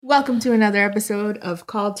Welcome to another episode of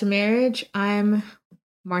Called to Marriage. I'm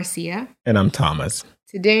Marcia. And I'm Thomas.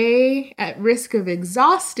 Today, at risk of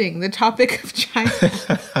exhausting the topic of China,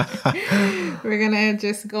 we're going to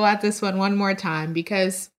just go at this one more time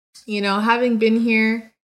because, having been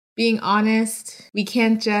here, being honest, we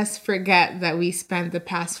can't just forget that we spent the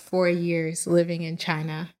past 4 years living in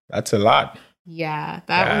China. That's a lot. Yeah,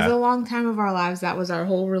 that was a long time of our lives. That was our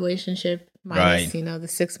whole relationship. Minus, right. The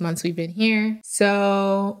 6 months we've been here.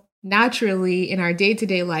 So naturally, in our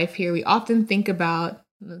day-to-day life here, we often think about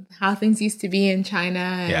how things used to be in China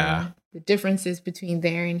and the differences between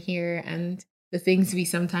there and here and the things we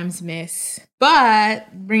sometimes miss.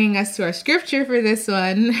 But bringing us to our scripture for this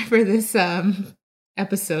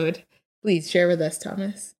episode, please share with us,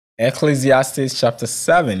 Thomas. Ecclesiastes chapter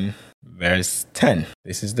 7, verse 10.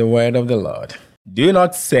 This is the word of the Lord. Do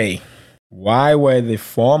not say, why were the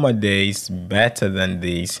former days better than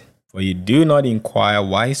these? For you do not inquire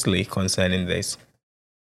wisely concerning this.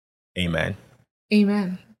 Amen.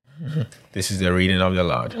 Amen. This is the reading of the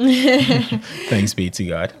Lord. Thanks be to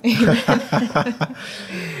God.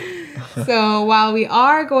 So while we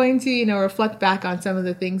are going to, reflect back on some of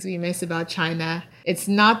the things we miss about China, it's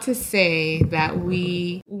not to say that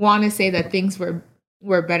we want to say that things were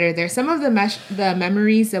better there. Some of the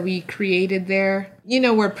memories that we created there,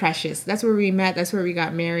 were precious. That's where we met. That's where we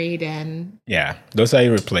got married. And yeah, those are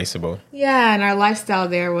irreplaceable. Yeah, and our lifestyle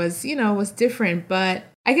there was, was different. But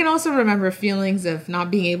I can also remember feelings of not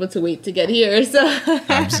being able to wait to get here. So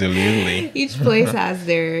absolutely. Each place has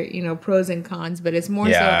their, pros and cons, but it's more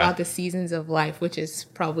so about the seasons of life, which is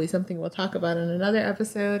probably something we'll talk about in another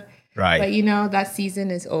episode. Right. But that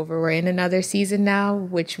season is over. We're in another season now,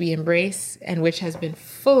 which we embrace and which has been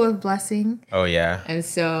full of blessing. Oh, yeah. And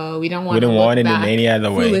so we don't want it in any other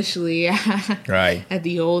way. Foolishly right. at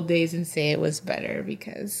the old days and say it was better,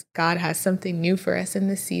 because God has something new for us in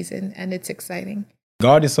this season and it's exciting.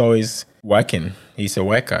 God is always working. He's a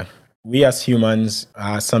worker. We as humans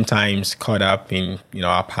are sometimes caught up in,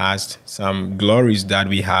 our past, some glories that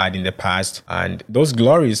we had in the past. And those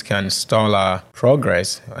glories can stall our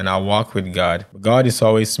progress and our walk with God. God is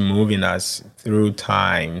always moving us through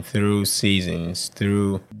time, through seasons,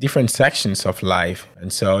 through different sections of life.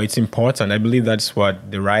 And so it's important. I believe that's what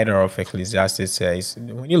the writer of Ecclesiastes says.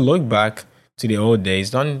 When you look back to the old days,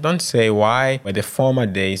 don't say, why were the former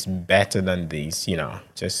days better than these?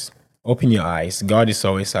 Just open your eyes. God is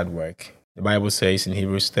always at work. The Bible says in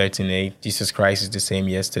Hebrews 13:8, Jesus Christ is the same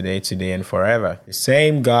yesterday, today, and forever. The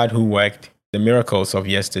same God who worked the miracles of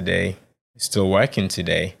yesterday is still working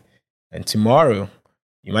today. And tomorrow,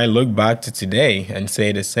 you might look back to today and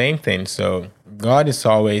say the same thing. So God is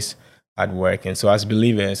always at work. And so as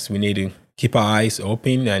believers, we need to keep our eyes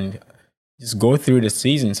open and just go through the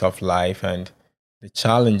seasons of life and the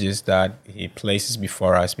challenges that he places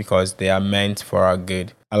before us, because they are meant for our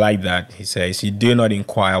good. I like that. He says, you do not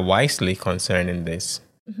inquire wisely concerning this.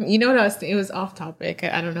 You know what it was off topic.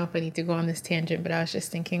 I don't know if I need to go on this tangent, but I was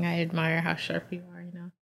just thinking I admire how sharp you are,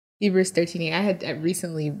 Hebrews 13:8. I had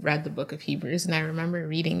recently read the book of Hebrews, and I remember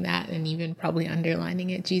reading that and even probably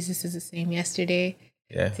underlining it. Jesus is the same yesterday,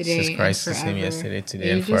 today, Jesus Christ is the same yesterday,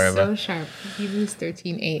 today, and forever. You're just so sharp. Hebrews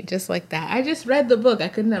 13:8, just like that. I just read the book. I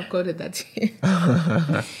couldn't have quoted that to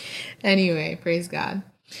you. Anyway, praise God.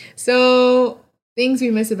 So, things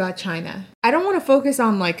we miss about China. I don't want to focus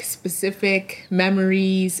on specific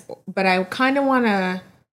memories, but I kind of want to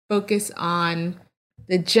focus on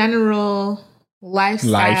the general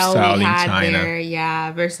lifestyle we had China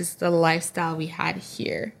there, versus the lifestyle we had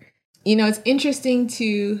here. It's interesting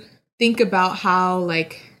to think about how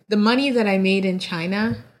the money that I made in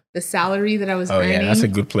China, the salary that I was earning. Yeah, that's a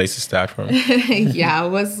good place to start from. Yeah, it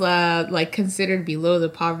was considered below the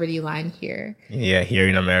poverty line here. Yeah, here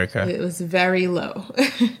in America. It was very low.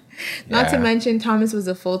 Not to mention, Thomas was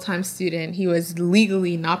a full-time student. He was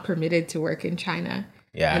legally not permitted to work in China.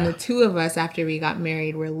 Yeah. And the two of us, after we got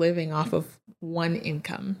married, were living off of one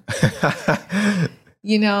income.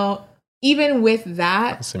 Even with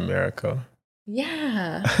that. It's a miracle.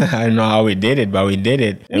 Yeah. I don't know how we did it, but we did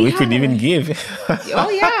it. And we could even give. Oh,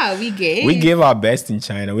 yeah, we gave. We gave our best in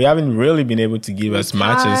China. We haven't really been able to give as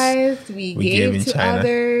much as we gave in China.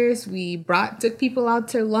 Others. We took people out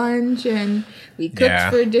to lunch, and we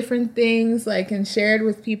cooked for different things, and shared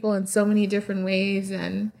with people in so many different ways.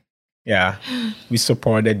 And yeah, we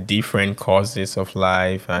supported different causes of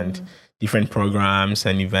life and different programs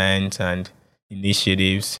and events and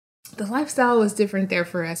initiatives. The lifestyle was different there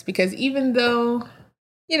for us, because even though,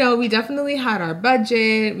 we definitely had our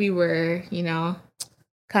budget, we were,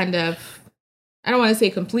 kind of I don't want to say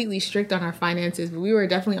completely strict on our finances, but we were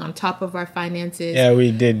definitely on top of our finances. Yeah,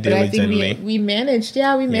 we did But I diligently. think we managed.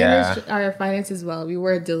 Yeah, we managed our finances well. We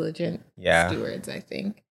were diligent stewards, I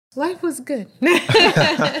think. Life was good.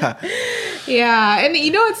 Yeah. And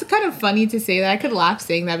it's kind of funny to say that. I could laugh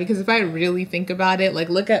saying that because if I really think about it, like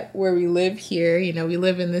look at where we live here. We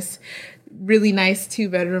live in this really nice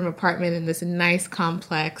 2-bedroom apartment in this nice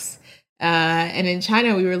complex. And in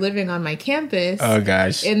China, we were living on my campus. Oh,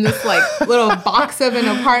 gosh. In this like little box of an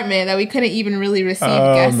apartment that we couldn't even really receive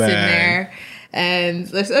guests in there. And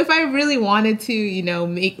so if I really wanted to,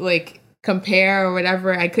 make like compare or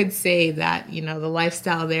whatever, I could say that, the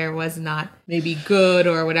lifestyle there was not maybe good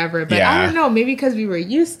or whatever. But I don't know, maybe because we were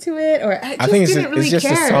used to it or I think it's just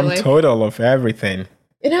a sum total of everything.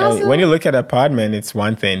 When you look at apartment, it's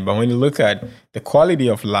one thing, but when you look at the quality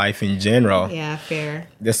of life in general, fair.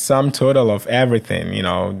 The sum total of everything,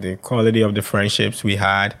 the quality of the friendships we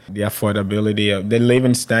had, the affordability of the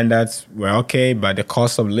living standards were okay, but the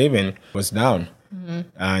cost of living was down. Mm-hmm.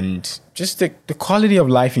 And just the quality of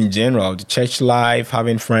life in general, the church life,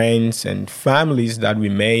 having friends and families that we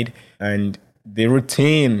made, and the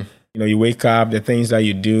routine. You wake up, the things that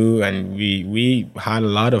you do, and we had a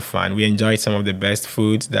lot of fun. We enjoyed some of the best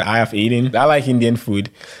foods that I have eaten. I like Indian food,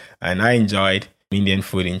 and I enjoyed Indian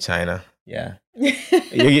food in China. Yeah.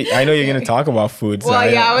 I know you're going to talk about food. Well,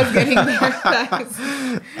 I was getting there.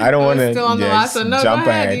 I don't want to still on the last one. No, jump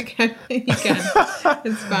go ahead. ahead. You can.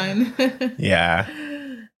 It's fine. Yeah.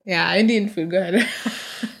 Yeah, Indian food. Go ahead.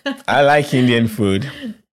 I like Indian food.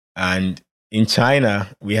 And in China,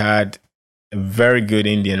 we had a very good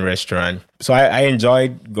Indian restaurant. So I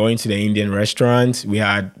enjoyed going to the Indian restaurant. We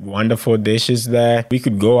had wonderful dishes there. We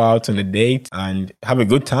could go out on a date and have a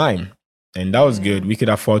good time. And that was good. We could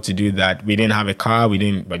afford to do that. We didn't have a car.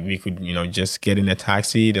 But we could, just get in a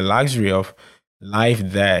taxi. The luxury of life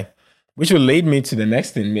there, which will lead me to the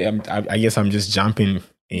next thing. I guess I'm just jumping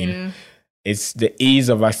in. Yeah. It's the ease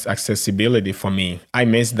of accessibility for me. I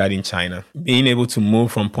miss that in China. Being able to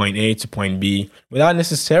move from point A to point B without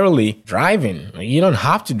necessarily driving. You don't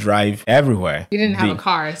have to drive everywhere. You didn't have a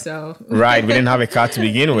car, so. Right. We didn't have a car to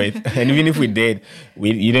begin with. And even if we did,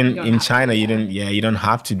 you don't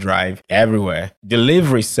have to drive everywhere.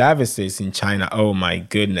 Delivery services in China, oh my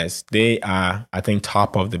goodness. They are, I think,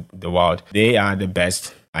 top of the world. They are the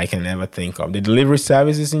best I can ever think of. The delivery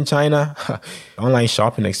services in China, online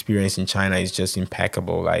shopping experience in China is just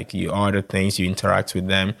impeccable. Like you order things, you interact with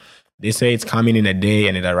them. They say it's coming in a day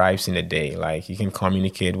and it arrives in a day. Like you can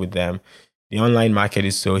communicate with them. The online market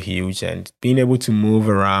is so huge and being able to move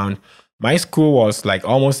around. My school was like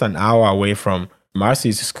almost an hour away from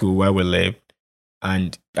Marcy's school where we lived.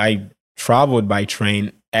 And I traveled by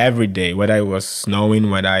train every day, whether it was snowing,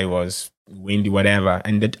 whether it was windy, whatever,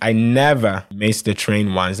 and that I never missed the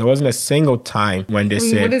train once. There wasn't a single time when they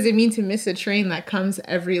said, what does it mean to miss a train that comes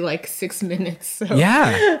every like 6 minutes? So.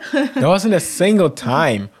 Yeah, there wasn't a single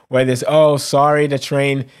time where they said, oh, sorry, the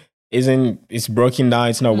train it's broken down,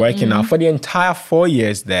 it's not working now. For the entire 4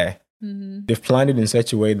 years there, they've planned it in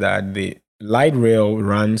such a way that the light rail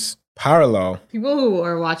runs parallel. People who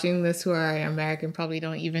are watching this who are American probably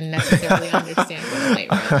don't even necessarily understand what a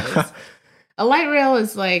light rail is. A light rail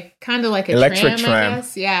is like kind of like a electric tram, I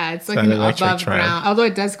guess. Yeah, it's like an above ground. Although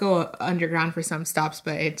it does go underground for some stops,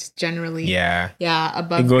 but it's generally above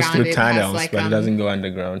ground. It goes through tunnels, like, but it doesn't go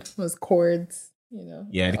underground. Those cords,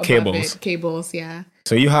 Yeah, the cables. Cables, yeah.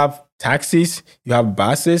 So you have taxis, you have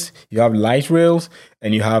buses, you have light rails,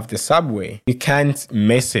 and you have the subway. You can't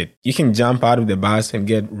miss it. You can jump out of the bus and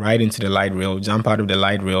get right into the light rail, jump out of the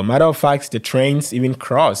light rail. Matter of fact, the trains even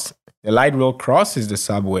cross. The light rail crosses the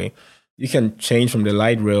subway. You can change from the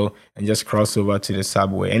light rail and just cross over to the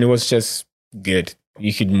subway. And it was just good.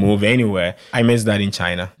 You could move anywhere. I miss that in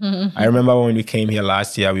China. Mm-hmm. I remember when we came here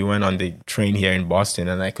last year, we went on the train here in Boston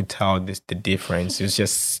and I could tell the difference. It was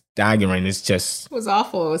just staggering. It was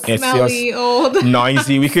awful. It was smelly, old.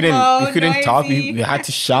 Noisy. We couldn't talk. We had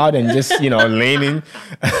to shout and just, leaning.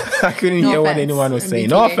 I couldn't hear what anyone was saying.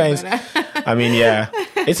 No offense. I mean, yeah.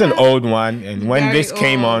 It's an old one, and when very this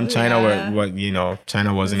came on, China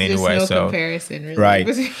China wasn't anywhere. No so comparison, really. Right.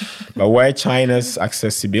 But where China's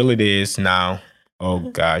accessibility is now, oh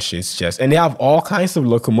gosh, it's just, and they have all kinds of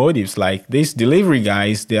locomotives. Like these delivery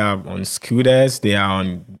guys, they are on scooters, they are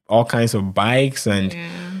on all kinds of bikes, and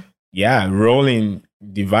rolling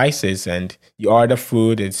devices, and you order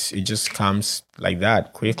food, it just comes like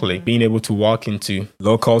that quickly. Being able to walk into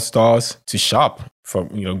local stores to shop for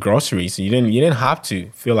groceries, you didn't have to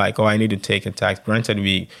feel like, oh, I need to take a taxi. Granted,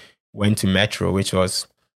 we went to Metro, which was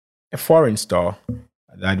a foreign store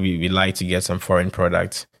that we like to get some foreign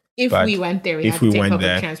products, If But we went there, we if had to we take went public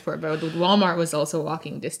there- transport. But Walmart was also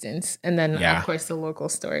walking distance, and then Yeah. of course the local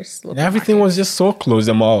stores. And everything was just so close.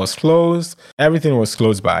 The mall was closed. Everything was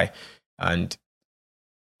close by. And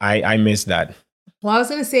I miss that. Well, I was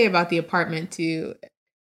going to say about the apartment too.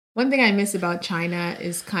 One thing I miss about China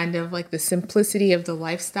is kind of like the simplicity of the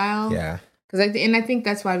lifestyle. Yeah. I think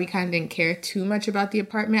that's why we kind of didn't care too much about the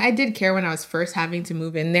apartment. I did care when I was first having to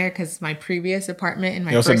move in there because my previous apartment in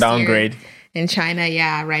my It was a first downgrade. year in China,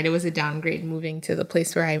 yeah, right. It was a downgrade moving to the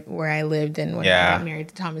place where I lived and when I Yeah. got married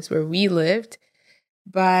to Thomas, where we lived.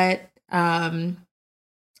 But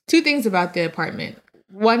two things about the apartment.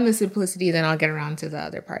 One, the simplicity. Then I'll get around to the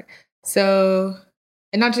other part. So,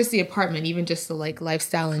 and not just the apartment, even just the like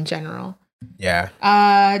lifestyle in general. Yeah.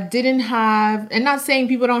 Didn't have, and not saying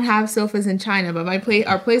people don't have sofas in China, but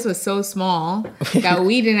our place was so small that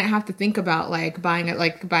we didn't have to think about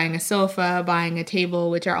buying a sofa, buying a table,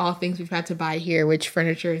 which are all things we've had to buy here, which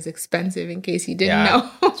furniture is expensive in case you didn't know.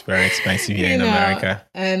 It's very expensive here in America.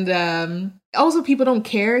 And also people don't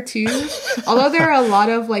care too. Although there are a lot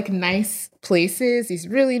of like nice places, these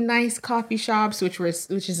really nice coffee shops, which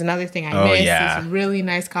is another thing I miss. Yeah. These really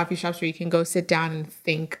nice coffee shops where you can go sit down and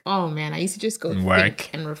think. Oh man, I used to just go think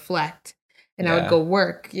and reflect. And I would go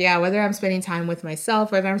work. Yeah, whether I'm spending time with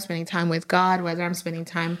myself, whether I'm spending time with God, whether I'm spending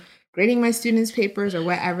time grading my students' papers or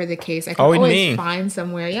whatever the case. I can always find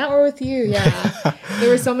somewhere. Yeah, or with you. Yeah. There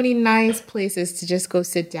were so many nice places to just go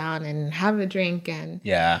sit down and have a drink and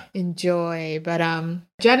enjoy. But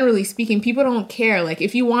generally speaking, people don't care. Like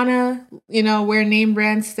if you want to, wear name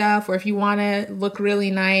brand stuff, or if you want to look really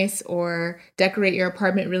nice or decorate your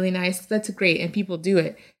apartment really nice, that's great. And people do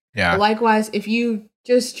it. Yeah. But likewise, if you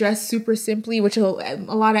just dress super simply, which a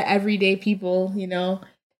lot of everyday people,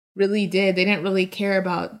 really did. They didn't really care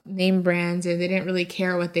about name brands, or they didn't really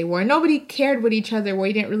care what they wore. Nobody cared what each other wore.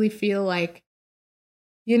 You didn't really feel like,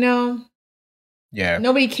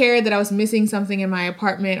 nobody cared that I was missing something in my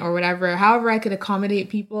apartment or whatever. However I could accommodate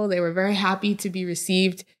people, they were very happy to be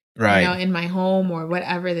received, in my home or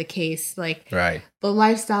whatever the case. Like, the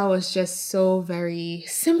lifestyle was just so very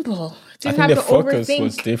simple. I think the focus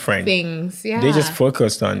was different. Things, yeah. They just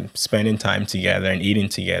focused on spending time together and eating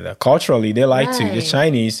together. Culturally, they like to. The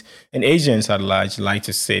Chinese and Asians at large like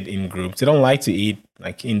to sit in groups. They don't like to eat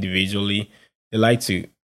like individually. They like to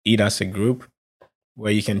eat as a group,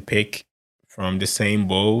 where you can pick from the same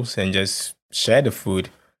bowls and just share the food.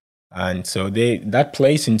 And so that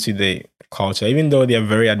plays into the culture. Even though they are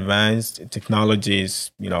very advanced, technology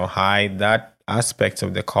is high. That aspect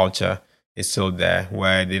of the culture is still there,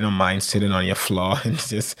 where they don't mind sitting on your floor and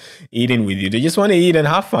just eating with you. They just want to eat and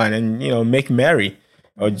have fun and, make merry,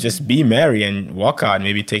 or just be merry and walk out,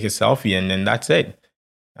 maybe take a selfie, and then that's it.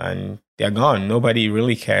 And they're gone. Nobody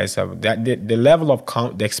really cares about that. The level of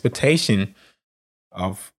the expectation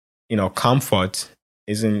of, comfort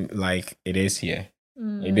isn't like it is here.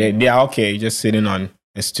 They are okay just sitting on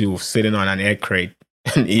a stool, sitting on an air crate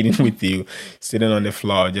and eating with you, sitting on the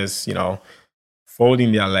floor, just,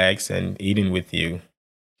 folding their legs and eating with you.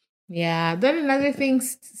 Yeah. Then another thing,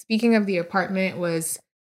 speaking of the apartment, was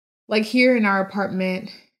like here in our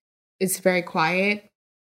apartment, it's very quiet.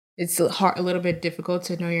 It's a little bit difficult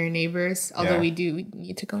to know your neighbors, although we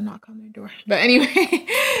need to go knock on their door. But anyway,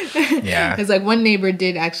 it's like one neighbor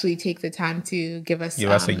did actually take the time to give us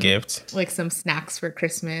a gift, like some snacks for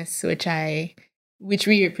Christmas, which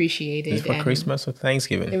we appreciated. Is it for Christmas or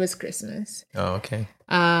Thanksgiving? It was Christmas. Oh, okay.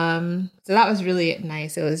 So that was really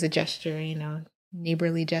nice. It was a gesture,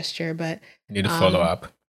 neighborly gesture, but you need to follow up.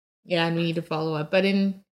 Yeah, and we need to follow up. But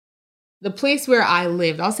in the place where I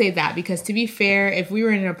lived, I'll say that, because to be fair, if we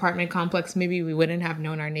were in an apartment complex, maybe we wouldn't have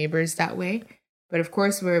known our neighbors that way. But of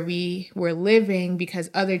course, where we were living,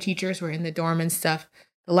 because other teachers were in the dorm and stuff,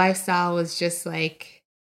 the lifestyle was just like,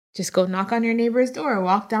 just go knock on your neighbor's door,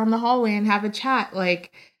 walk down the hallway and have a chat.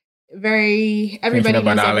 Like, everybody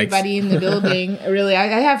knows everybody in the building. Really,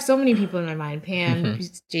 I have so many people in my mind. Pam,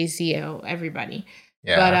 JCO, everybody.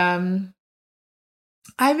 Yeah. But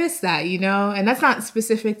I miss that, and that's not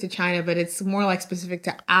specific to China, but it's more like specific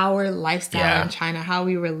to our lifestyle in China, how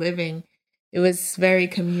we were living. It was very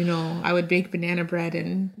communal. I would bake banana bread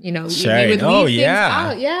and, we would leave things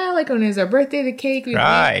out. Yeah, like when it was our birthday, the cake,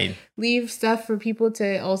 we'd leave stuff for people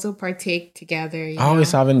to also partake together.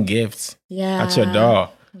 Always having gifts at your door.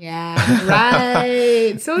 Yeah,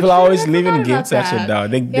 right. So people are always leaving gifts at your door.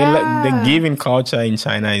 The giving culture in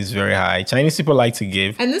China is very high. Chinese people like to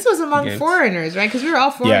give. And this was among foreigners, right? Because we were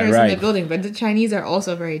all foreigners in the building, but the Chinese are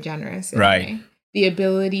also very generous. Right. The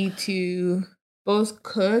ability to both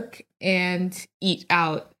cook and eat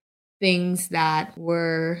out things that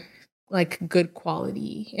were like good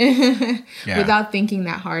quality Yeah. without thinking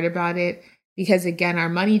that hard about it. Because again, our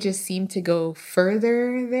money just seemed to go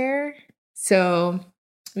further there. So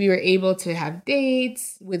we were able to have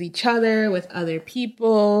dates with each other, with other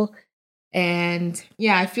people. And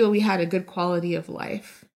yeah, I feel we had a good quality of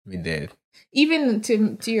life. We did. Even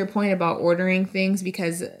to your point about ordering things,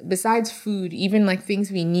 because besides food, even like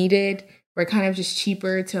things we needed were kind of just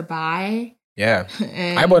cheaper to buy. Yeah.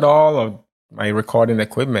 And I bought all of my recording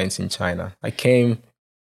equipment in China. I came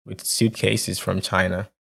with suitcases from China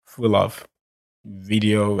full of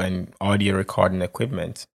video and audio recording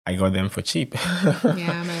equipment. I got them for cheap.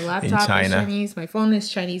 yeah, my laptop is China. Chinese. My phone is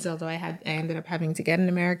Chinese, although I ended up having to get an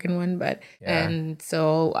American one. But Yeah. and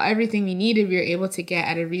so everything we needed, we were able to get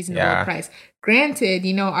at a reasonable Yeah. price. Granted,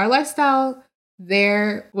 our lifestyle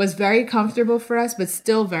there was very comfortable for us, but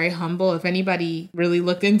still very humble. If anybody really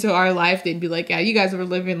looked into our life, they'd be like, "Yeah, you guys were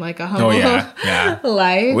living like a humble yeah.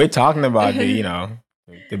 life." We're talking about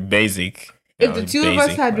the basic. If the two of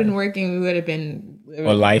us had been life. working, we would have been.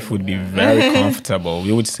 Our life would be very comfortable.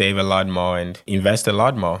 We would save a lot more and invest a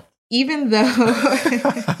lot more. Even though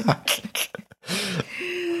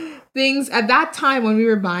things at that time when we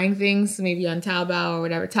were buying things, maybe on Taobao or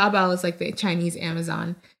whatever, Taobao was like the Chinese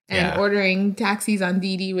Amazon, and Yeah. ordering taxis on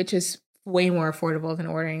Didi, which is way more affordable than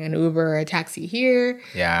ordering an Uber or a taxi here.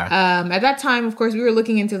 Yeah. At that time, of course, we were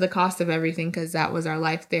looking into the cost of everything because that was our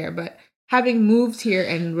life there. But having moved here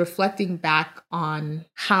and reflecting back on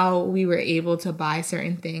how we were able to buy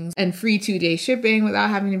certain things and free 2-day shipping without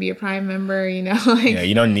having to be a Prime member, like Yeah,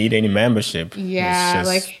 you don't need any membership. Yeah, It's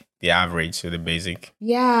just like the average or the basic.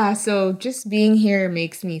 yeah, so just being here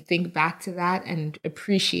makes me think back to that and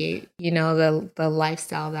appreciate, the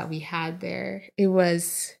lifestyle that we had there. It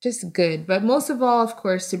was just good. But most of all, of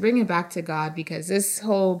course, to bring it back to God, because this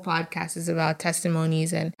whole podcast is about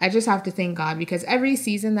testimonies. And I just have to thank God because every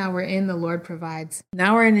season that we're in, the Lord provides.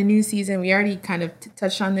 Now we're in a new season. We already kind of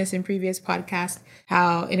touched on this in previous podcasts,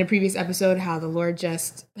 in a previous episode, how the Lord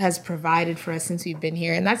just has provided for us since we've been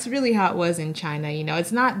here. And that's really how it was in China.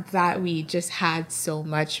 It's not that we just had so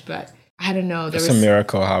much, but I don't know. It's a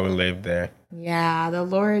miracle how we lived there. Yeah, the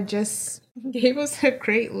Lord just gave us a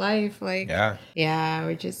great life. Yeah,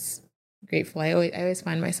 we're just grateful. I always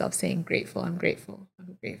find myself saying grateful. I'm grateful.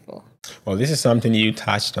 I'm grateful. Well, this is something you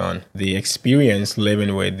touched on, the experience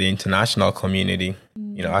living with the international community,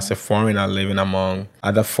 as a foreigner living among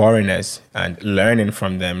other foreigners and learning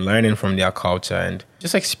from them, learning from their culture and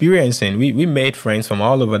just experiencing. We made friends from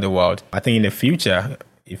all over the world. I think in the future,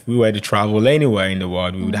 if we were to travel anywhere in the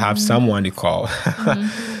world, we would have someone to call.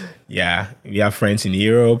 Yeah, we have friends in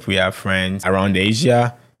Europe. We have friends around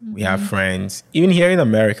Asia. We have friends, even here in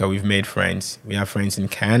America, we've made friends. We have friends in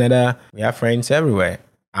Canada. We have friends everywhere.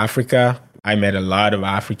 Africa, I met a lot of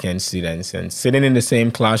African students, and sitting in the same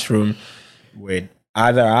classroom with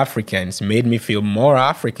other Africans made me feel more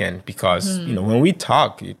African because, when we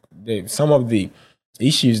talk, some of the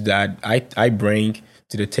issues that I bring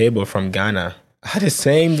to the table from Ghana are the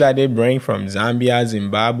same that they bring from Zambia,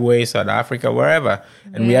 Zimbabwe, South Africa, wherever.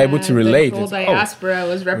 And we're able to relate. The whole diaspora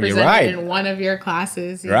was represented in one of your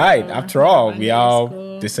classes. Right. After all, we are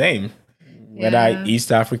school. the same. Whether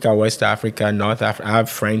East Africa, West Africa, North Africa. I have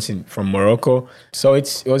friends from Morocco. So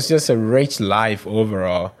it was just a rich life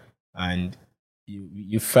overall. And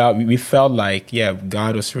we felt like,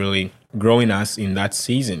 God was really growing us in that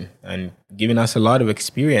season and giving us a lot of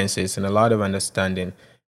experiences and a lot of understanding.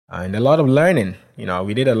 And a lot of learning.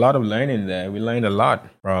 We did a lot of learning there. We learned a lot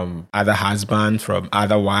from other husbands, from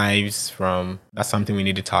other wives, that's something we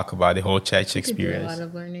need to talk about, the whole church experience. A lot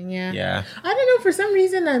of learning, yeah. Yeah. I don't know, for some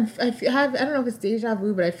reason, I don't know if it's deja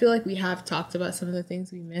vu, but I feel like we have talked about some of the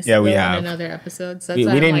things we missed we have. in another episodes. So We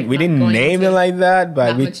didn't name it like that,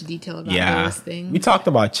 but much detail about those things. We talked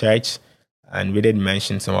about church and we did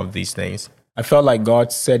mention some of these things. I felt like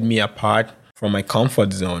God set me apart from my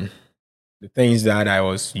comfort zone. The things that I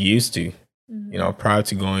was used to, prior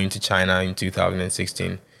to going to China in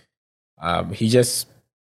 2016, he just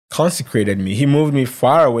consecrated me. He moved me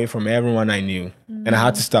far away from everyone I knew. And I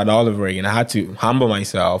had to start all over again. I had to humble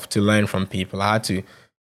myself to learn from people. I had to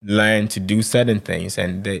learn to do certain things.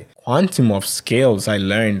 And the quantum of skills I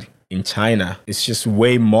learned in China is just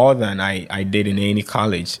way more than I did in any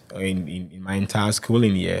college in my entire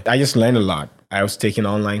schooling year. I just learned a lot. I was taking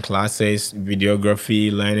online classes, videography,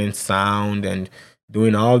 learning sound, and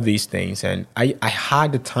doing all these things. And I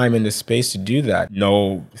had the time and the space to do that.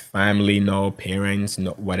 No family, no parents,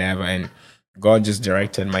 no whatever. And God just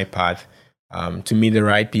directed my path to meet the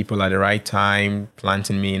right people at the right time,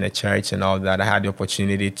 planting me in a church and all that. I had the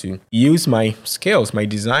opportunity to use my skills, my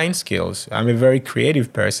design skills. I'm a very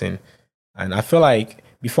creative person. And I feel like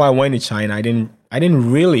before I went to China, I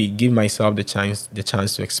didn't really give myself the chance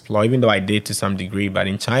to explore, even though I did to some degree. But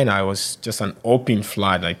in China, I was just an open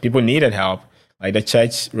flood. Like people needed help. Like the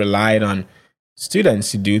church relied on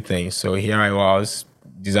students to do things. So here I was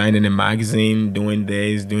designing a magazine, doing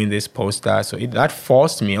this poster. So that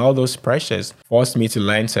forced me, all those pressures forced me to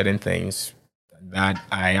learn certain things that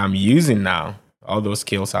I am using now. All those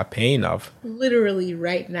skills are paying off. Literally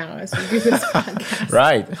right now as we do this podcast.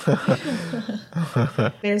 Right.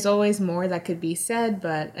 There's always more that could be said,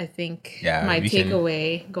 but I think my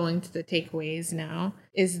takeaway, going to the takeaways now,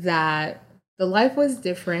 is that the life was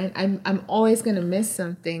different. I'm always going to miss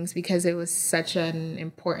some things because it was such an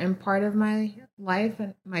important part of my life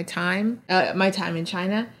and my time in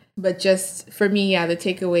China. But just for me, the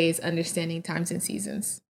takeaway is understanding times and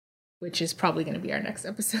seasons, which is probably going to be our next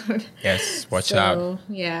episode. Yes, watch out.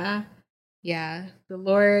 Yeah. The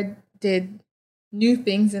Lord did new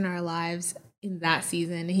things in our lives in that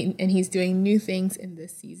season, and He's doing new things in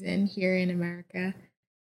this season here in America.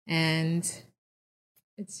 And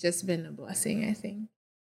it's just been a blessing, I think.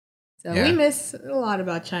 So we miss a lot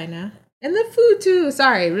about China. And the food too.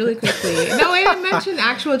 Sorry, really quickly. No, I didn't mention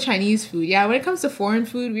actual Chinese food. Yeah, when it comes to foreign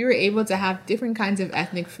food, we were able to have different kinds of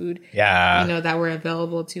ethnic food. Yeah, that were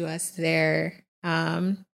available to us there.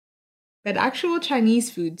 But actual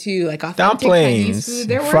Chinese food too, like authentic Chinese food.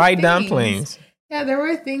 There were fried dumplings. Yeah, there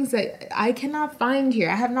were things that I cannot find here.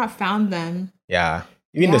 I have not found them. Yeah.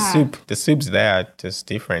 Even the soup's there, just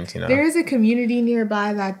different, There is a community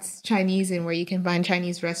nearby that's Chinese and where you can find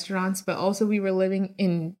Chinese restaurants, but also we were living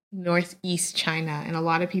in northeast China, and a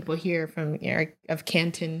lot of people here from of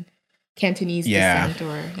Cantonese descent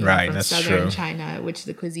or from southern China, which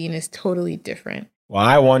the cuisine is totally different. Well,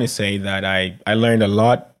 I want to say that I learned a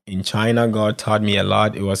lot in China. God taught me a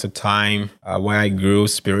lot. It was a time where I grew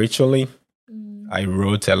spiritually. I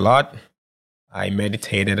wrote a lot. I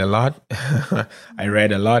meditated a lot. I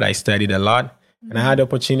read a lot. I studied a lot. And I had the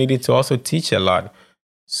opportunity to also teach a lot.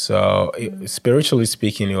 So spiritually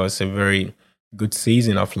speaking, it was a very good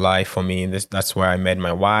season of life for me. That's where I met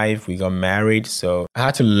my wife. We got married. So I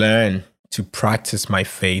had to learn to practice my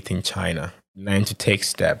faith in China, learn to take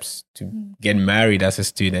steps, to get married as a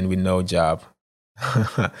student with no job.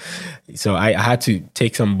 So I had to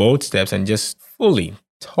take some bold steps and just fully,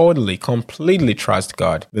 totally, completely trust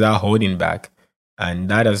God without holding back. And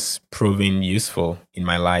that has proven useful in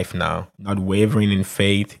my life now. Not wavering in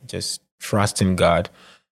faith, just trusting God.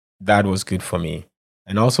 That was good for me.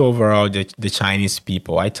 And also overall, the Chinese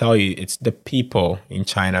people. I tell you, it's the people in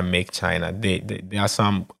China make China. There are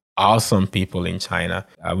some awesome people in China.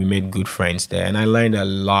 We made good friends there. And I learned a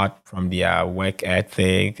lot from their work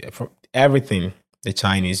ethic, from everything the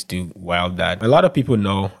Chinese do well that a lot of people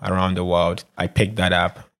know around the world. I picked that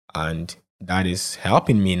up, and that is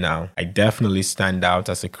helping me now. I definitely stand out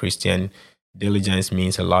as a Christian. Diligence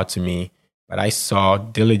means a lot to me. But I saw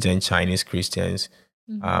diligent Chinese Christians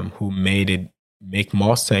who made it make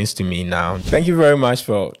more sense to me now. Thank you very much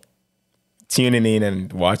for tuning in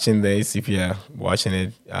and watching this. If you're watching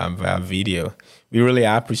it via video, we really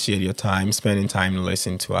appreciate your time, spending time to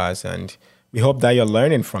listen to us. And we hope that you're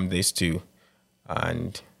learning from this too.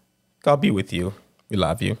 And God be with you. We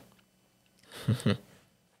love you.